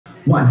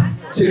1,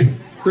 2,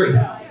 3,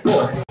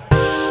 4.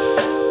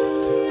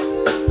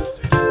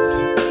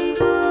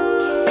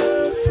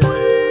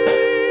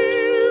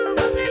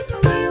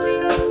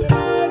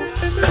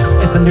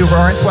 It's the new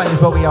roaring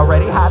 20s, but we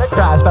already had a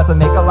crash. About to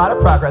make a lot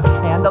of progress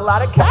and a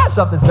lot of cash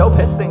off this dope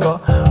hit single.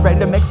 Ready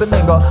to mix and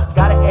mingle.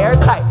 Got it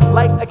airtight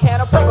like a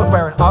can of Pringles,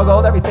 wearing all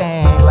gold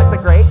everything like the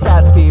Great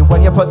Gatsby.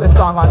 When you put this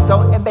song on,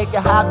 don't it make you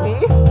happy?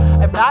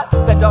 If not,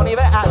 then don't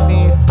even at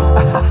me.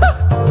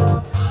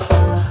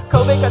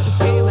 COVID got you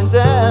feeling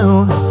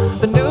down.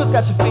 The news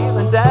got you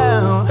feeling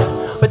down.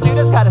 But you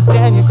just gotta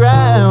stand your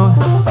ground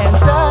and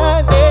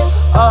turn it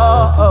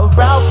all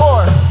around.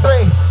 4,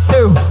 3,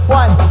 2,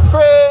 1,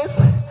 freeze.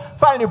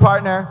 Find a new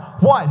partner.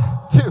 1,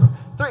 2,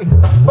 3,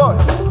 4.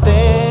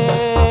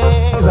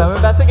 Things are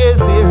about to get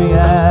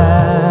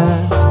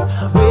serious.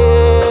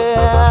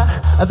 We're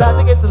about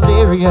to get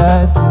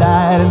delirious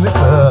tonight in the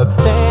club.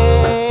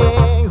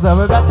 Things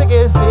are about to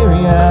get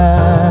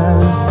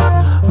serious.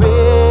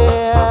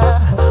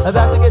 We're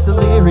about to get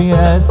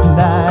delirious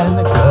tonight in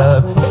the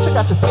club. Picture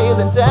got you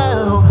feeling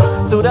down.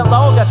 Student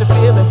loans got you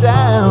feeling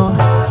down.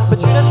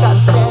 But you just gotta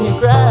stand your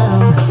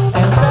ground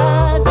and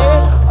turn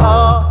it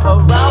all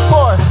around.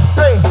 4,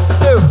 3,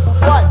 2,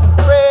 1,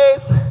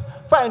 freeze.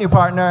 Find a new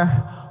partner.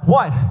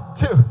 1,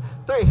 2,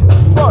 3,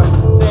 4.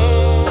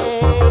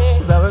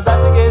 Things are about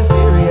to get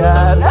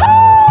serious.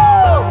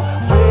 Oh!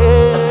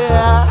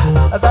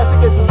 We're about to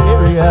get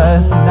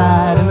delirious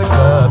tonight in the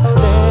club.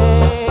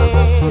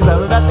 Things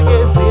are about to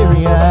get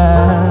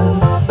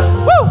serious.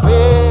 Woo!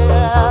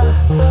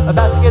 We're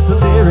about to get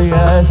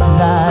delirious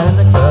tonight in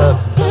the club.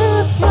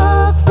 If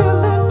you're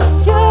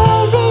feeling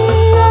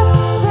curious,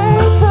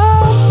 make a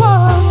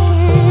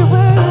party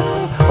with me.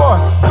 4,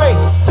 3,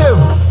 2,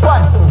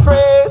 1,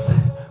 freeze.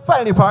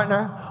 Find a new partner.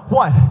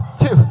 1,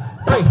 2,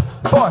 3,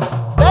 4.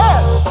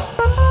 There!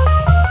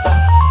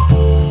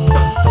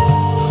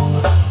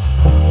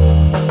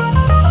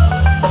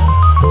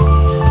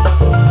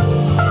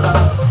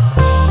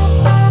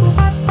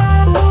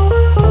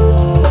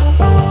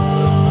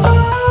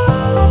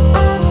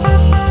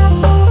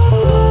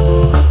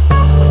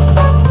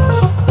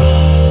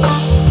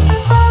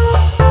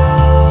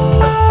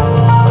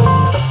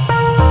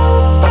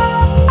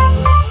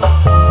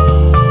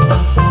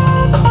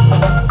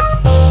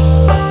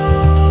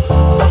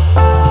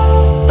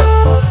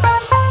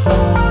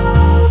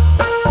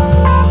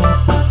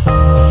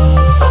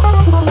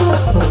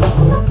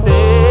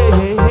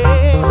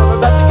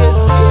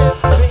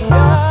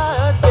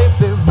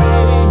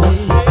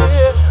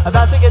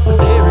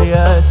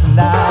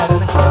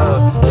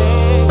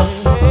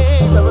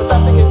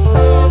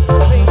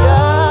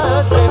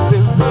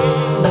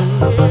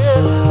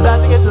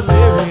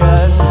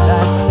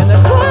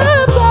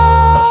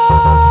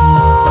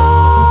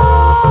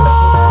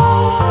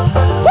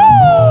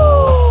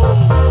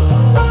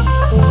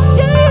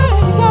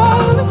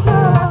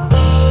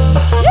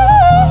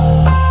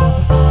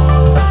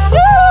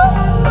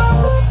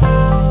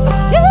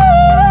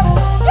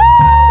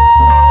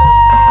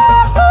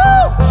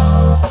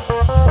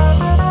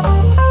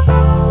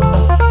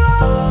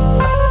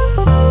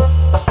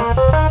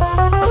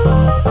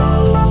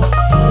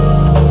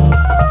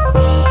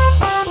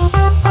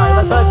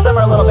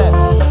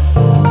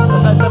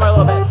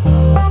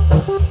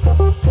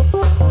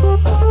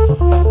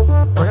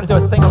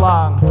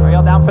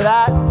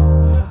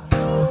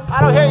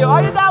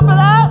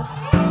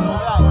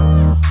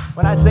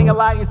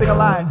 You sing a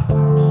line.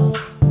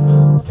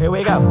 Here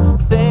we go.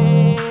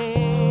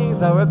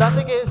 Things are about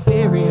to get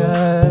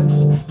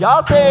serious.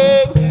 Y'all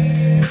sing.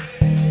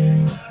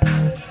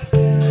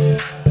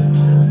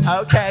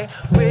 Okay,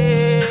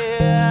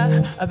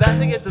 we're about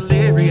to get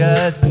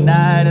delirious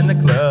tonight in the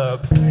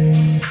club.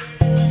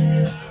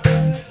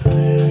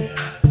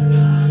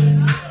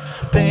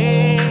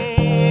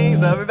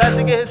 Things are about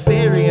to get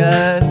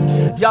serious.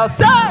 Y'all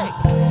say.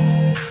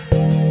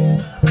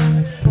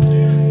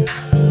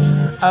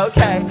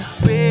 Okay,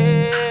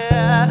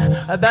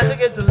 we're about to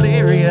get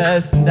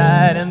delirious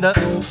tonight in the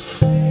club.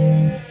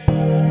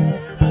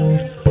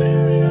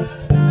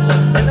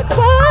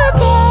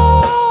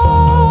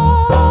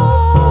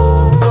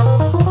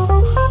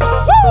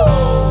 Woo!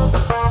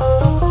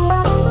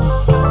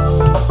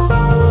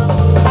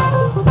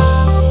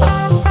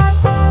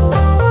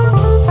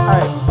 All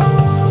right,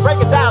 break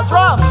it down,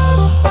 drums.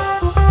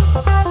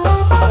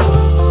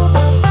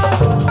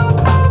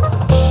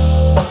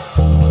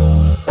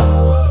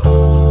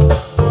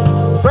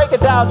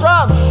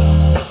 Drums,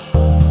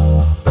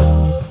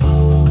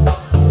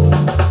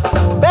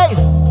 bass,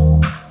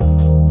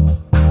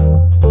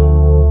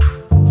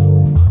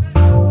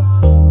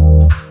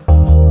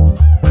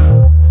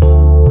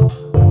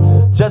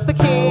 just the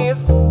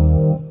keys.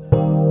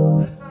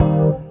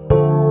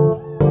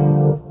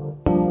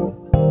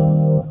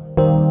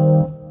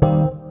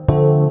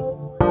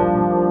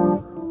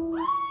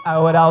 I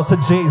owe it all to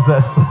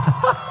Jesus.